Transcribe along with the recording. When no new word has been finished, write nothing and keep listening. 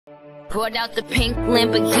Poured out the pink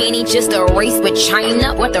Lamborghini, just a race with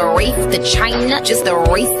China. What the race to China? Just a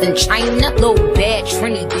race in China. Little bad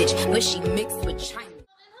Trini bitch, but she mixed with China.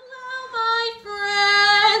 Hello, my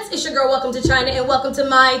friends. It's your girl, Welcome to China, and welcome to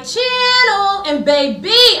my channel. And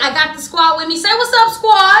baby, I got the squad with me. Say what's up,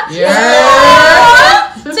 squad.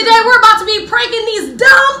 Yeah. Today we're about to be pranking these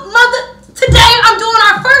dumb Today I'm doing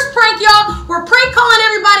our first prank, y'all. We're prank calling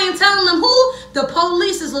everybody and telling them who the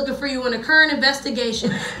police is looking for you in a current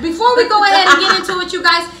investigation. Before we go ahead and get into it, you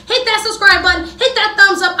guys, hit that subscribe button, hit that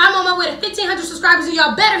thumbs up. I'm on my way to 1,500 subscribers, and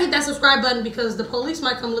y'all better hit that subscribe button because the police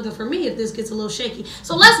might come looking for me if this gets a little shaky.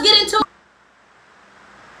 So let's get into it.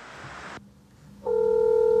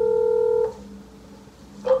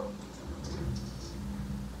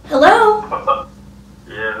 Hello?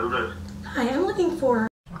 Yeah, who does? Hi, I'm looking for...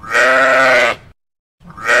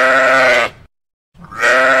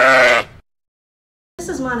 This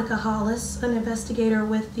is Monica Hollis, an investigator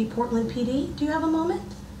with the Portland PD. Do you have a moment?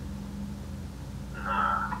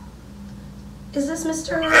 Nah. Is this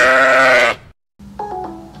Mr.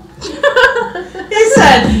 He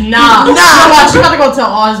said, nah. Nah. Watch, you gotta go tell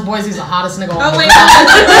all his boys he's the hottest nigga on Oh, wait.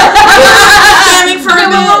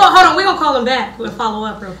 Hold on, we're gonna call him back. We'll follow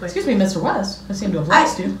up real quick. Excuse me, Mr. West. I seem to have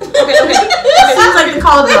lost you. Okay. Sounds like you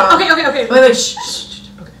called wrong. Okay. Wait, shh.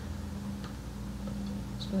 Okay.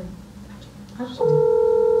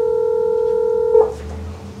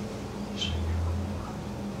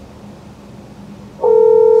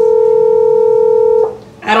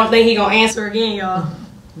 I don't think he gonna answer again, y'all.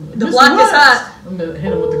 The block is hot. I'm gonna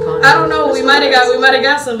hit him with the car. I don't know. We might have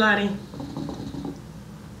got somebody.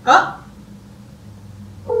 Oh.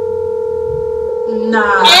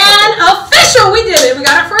 Nah. And official, we did it. We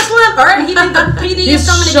got our first one. All right, he did. The PD is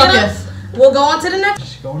coming to get us. We'll go on to the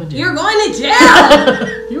next. You're going to jail.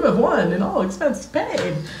 You have won and all expenses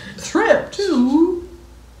paid. Trip to.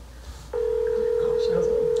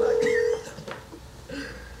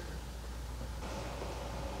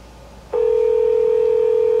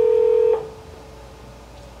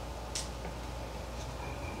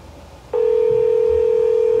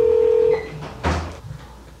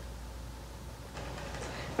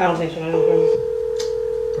 I don't think she'll answer.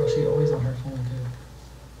 Bro, she always on her phone too.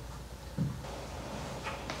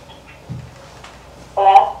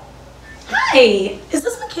 Hello? Hi, is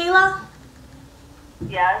this Michaela?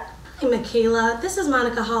 Yes? Hi, Michaela. This is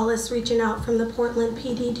Monica Hollis reaching out from the Portland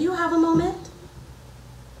PD. Do you have a moment?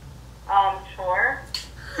 Sure.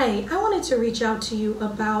 Hi, I wanted to reach out to you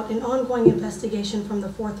about an ongoing investigation from the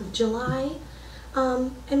 4th of July.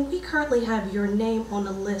 And we currently have your name on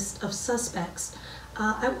a list of suspects.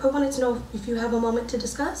 I wanted to know if you have a moment to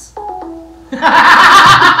discuss. Yo! All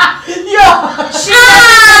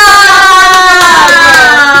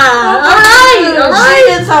right. She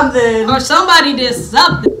did something. Or somebody did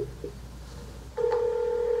something.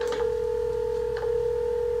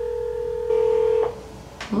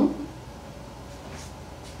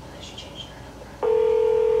 She changed her number.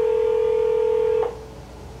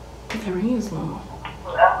 The ring is low.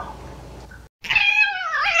 Hello?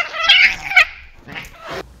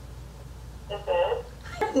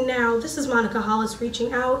 Now, this is Monica Hollis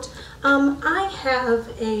reaching out. I have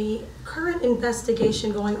a current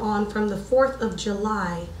investigation going on from the 4th of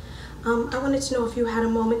July. I wanted to know if you had a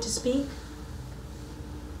moment to speak.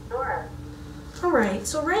 Sure. All right,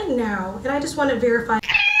 so right now, and I just want to verify.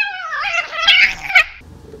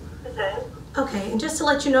 Okay, and just to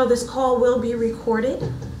let you know, this call will be recorded.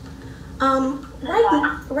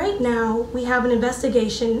 Right now, we have an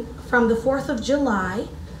investigation from the 4th of July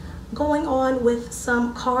going on with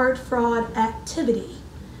some card fraud activity.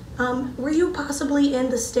 Were you possibly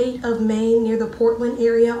in the state of Maine near the Portland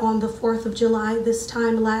area on the 4th of July this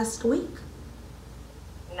time last week?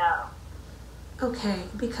 No. Okay,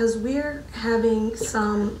 because we're having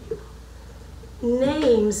some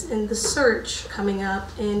names in the search coming up,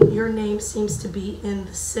 and your name seems to be in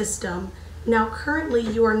the system. Now, currently,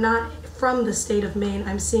 you are not from the state of Maine,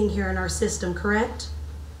 I'm seeing here in our system, correct?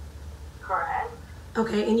 Correct.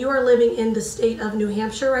 Okay, and you are living in the state of New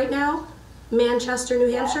Hampshire right now? Manchester, New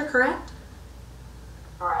Hampshire, correct?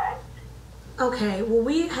 Correct. Okay, well,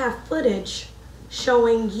 we have footage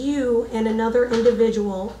showing you and another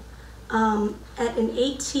individual at an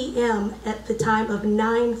ATM at the time of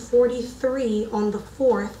 9:43 on the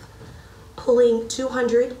 4th, pulling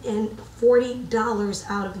 $240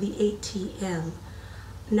 out of the ATM.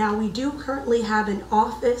 Now, we do currently have an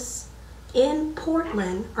office in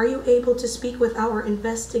Portland. Are you able to speak with our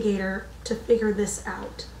investigator to figure this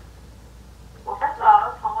out? Well, first of all, I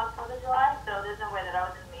was homeless for the July, so there's no way that I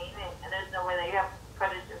was in Maine, and there's no way that you have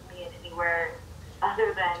footage of me in anywhere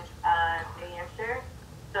other than New Hampshire.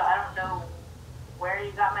 So I don't know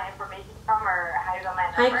you got my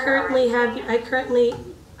number?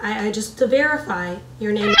 I just to verify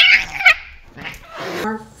your name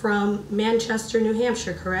are from Manchester, New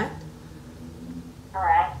Hampshire, correct?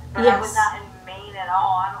 Correct. But I was Yes. not in Maine at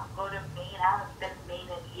all. I don't go to Maine. I haven't been to Maine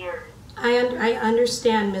in years. I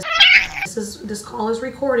understand, Miss. This call is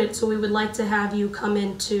recorded, so we would like to have you come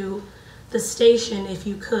into the station if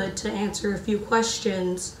you could to answer a few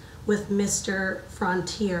questions with Mr.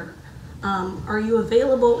 Frontier. Are you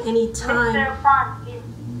available anytime? Mr. Frontier.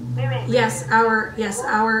 Wait. Yes,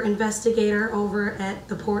 our investigator over at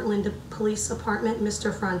the Portland Police Department,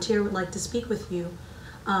 Mr. Frontier, would like to speak with you.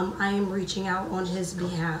 I am reaching out on his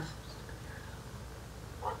behalf.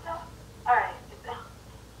 What's up? Alright.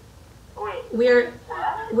 Wait.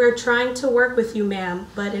 What? We're trying to work with you, ma'am,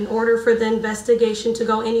 but in order for the investigation to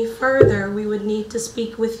go any further, we would need to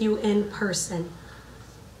speak with you in person.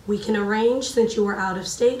 We can arrange, since you are out of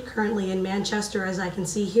state, currently in Manchester, as I can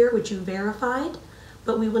see here, which you verified,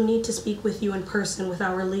 but we will need to speak with you in person with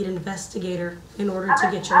our lead investigator in order to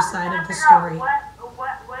get your side of the story. What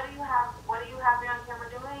do you have me on camera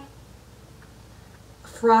doing?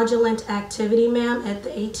 Fraudulent activity, ma'am, at the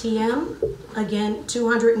ATM. Again,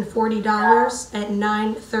 $240 at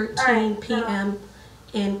 9:13 p.m.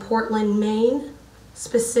 in Portland, Maine,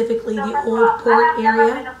 specifically the Old Port I've never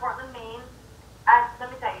been area. to Portland, Maine. Let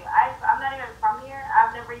me tell you, I'm not even from here.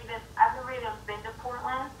 I've never even been to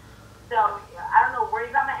Portland. So I don't know where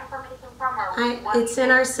you got my information from or what. It's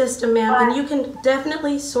in our system, ma'am, and you can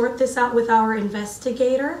definitely sort this out with our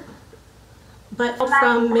investigator. But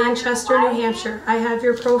from Manchester, New Hampshire. I have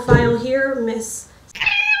your profile here, Miss.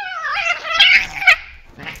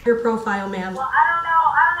 Your profile, ma'am. Well, I don't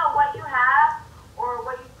know what you have or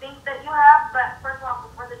what you think that you have, but first of all,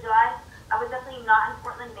 for 4th of July, I was definitely not in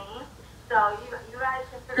Portland, Maine. So you guys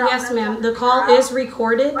can figure out. Yes, ma'am. The call is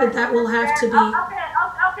recorded, but that will have to be.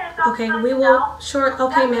 Okay, we will. Sure.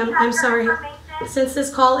 Okay, ma'am. I'm sorry. Since this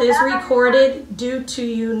call is recorded, due to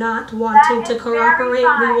you not wanting to cooperate,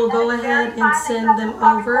 we will go ahead and send them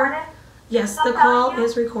over. Yes, the call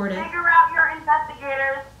is recorded. Figure out your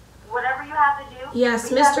investigators, whatever you have to do. Yes,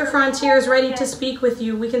 Mr. Frontier is ready to speak with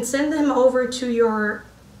you. We can send him over to your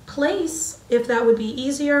place if that would be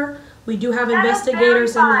easier. We do have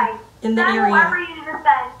investigators in the Whoever area. you need to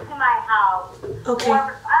send to my house. Okay.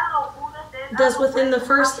 Whoever, I don't know who this is. Does within the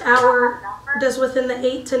first hour, does within the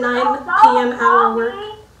 8 to 9 p.m. hour work?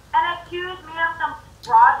 And accuse me of some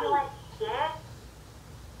fraudulent shit.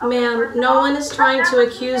 Ma'am, no one is trying to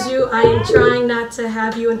accuse you. I am trying not to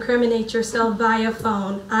have you incriminate yourself via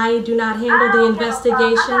phone. I do not handle the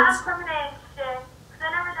investigations. I'm not incriminating shit, because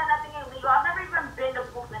I've never done nothing illegal. I've never even been to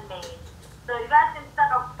Portland, Maine. So you guys can suck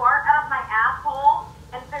a fart out of my asshole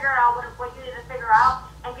and figure out what you need to figure out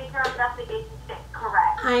and get your investigation shit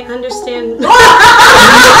correct. I understand.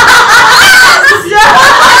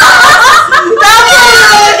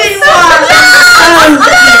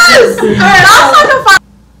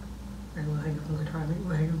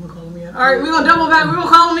 Alright, we're gonna double back. We're gonna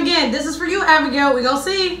call him again. This is for you, Abigail. We're gonna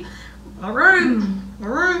see.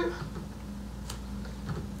 Alright.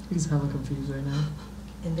 He's hella confused right now.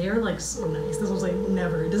 And they're like so nice. This was like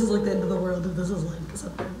never. This is like the end of the world if this is like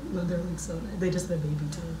something. No, they're like so nice. They just had a baby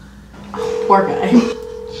too. Poor guy.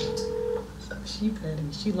 She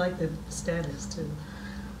petty. She liked the status too.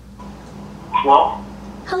 Well,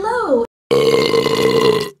 Hello.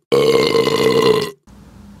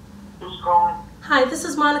 who's calling? Hi, this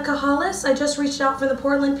is Monica Hollis. I just reached out from the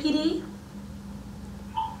Portland PD.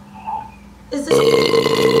 Is this?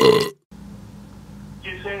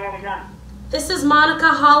 You say that again? This is Monica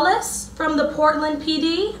Hollis from the Portland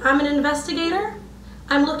PD. I'm an investigator.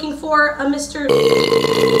 I'm looking for a Mr.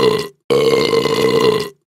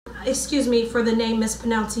 Excuse me for the name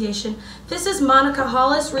mispronunciation. This is Monica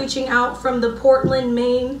Hollis reaching out from the Portland,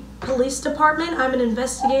 Maine Police Department. I'm an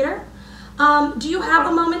investigator. Do you have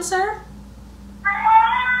a moment, sir?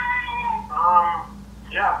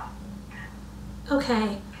 Yeah.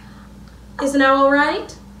 Okay. Is now all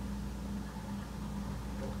right?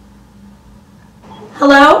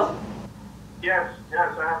 Hello? Yes, I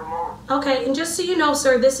have a moment. Okay, and just so you know,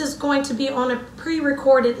 sir, this is going to be on a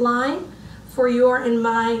pre-recorded line for your and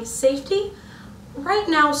my safety. Right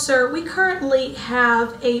now, sir, we currently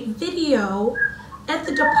have a video at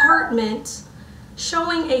the department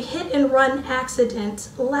showing a hit-and-run accident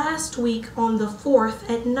last week on the 4th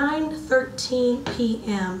at 9:13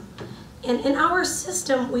 p.m. And in our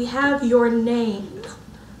system, we have your name.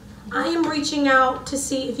 I am reaching out to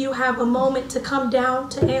see if you have a moment to come down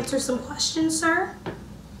to answer some questions, sir.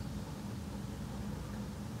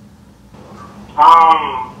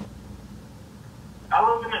 I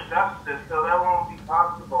live in Augusta, so that won't be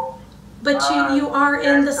possible. But you are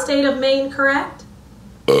in the state of Maine, correct?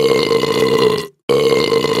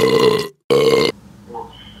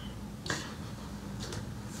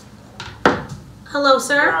 Hello,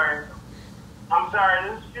 sir? I'm sorry,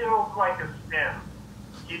 this feels like a scam.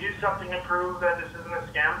 Can you do something to prove that this isn't a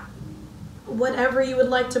scam? Whatever you would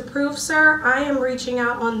like to prove, sir. I am reaching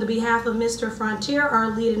out on the behalf of Mr. Frontier, our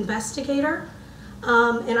lead investigator,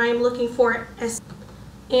 and I am looking for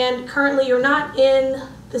and currently you're not in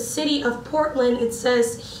the city of Portland, it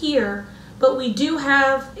says here, but we do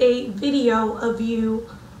have a video of you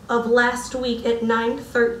of last week at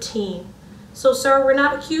 9:13. So, sir, we're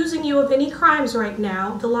not accusing you of any crimes right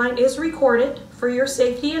now. The line is recorded for your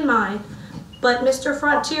safety and mine, but Mr.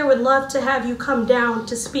 Frontier would love to have you come down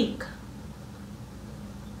to speak.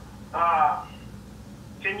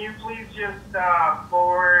 Can you please just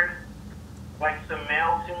forward like some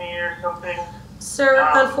mail to me or something? Sir,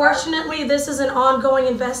 unfortunately, this is an ongoing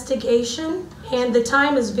investigation, and the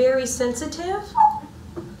time is very sensitive.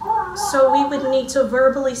 So we would need to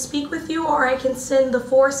verbally speak with you, or I can send the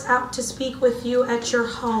force out to speak with you at your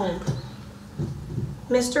home.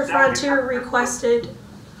 Mr. Frontier requested...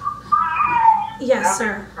 Yes,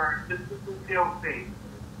 sir. This doesn't feel safe.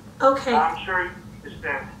 Okay. I'm sure you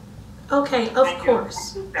understand. Okay, of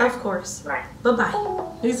course. Of course. Right. Bye-bye.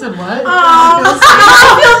 He said what? I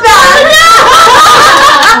feel bad.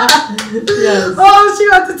 Yes. Oh, she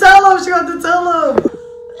got to tell him. She got to tell him.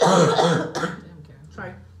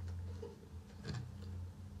 Sorry.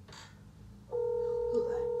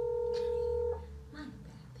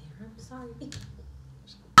 I'm sorry.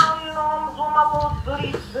 You know, I'm doing my little booty,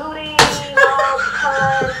 you know,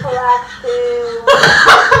 turn, collapsing,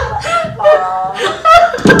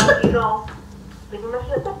 you know, leave my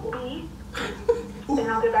shit at the beat, and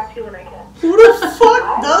I'll get back to you when I can. Who the fuck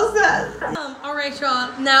does that? All right,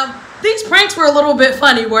 y'all. Now, these pranks were a little bit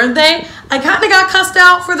funny, weren't they? I kind of got cussed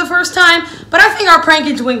out for the first time, but I think our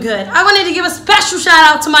prankings went good. I wanted to give a special shout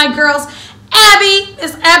out to my girls, Abby,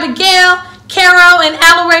 Miss Abigail, Caro, and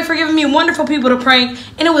Alloray for giving me wonderful people to prank,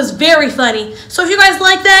 and it was very funny. So if you guys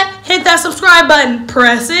like that, hit that subscribe button,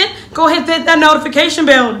 press it. Go ahead and hit that notification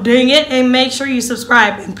bell, ding it, and make sure you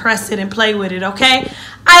subscribe and press it and play with it, okay?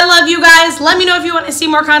 I love you guys. Let me know if you want to see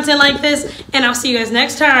more content like this, and I'll see you guys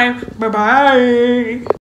next time. Bye-bye.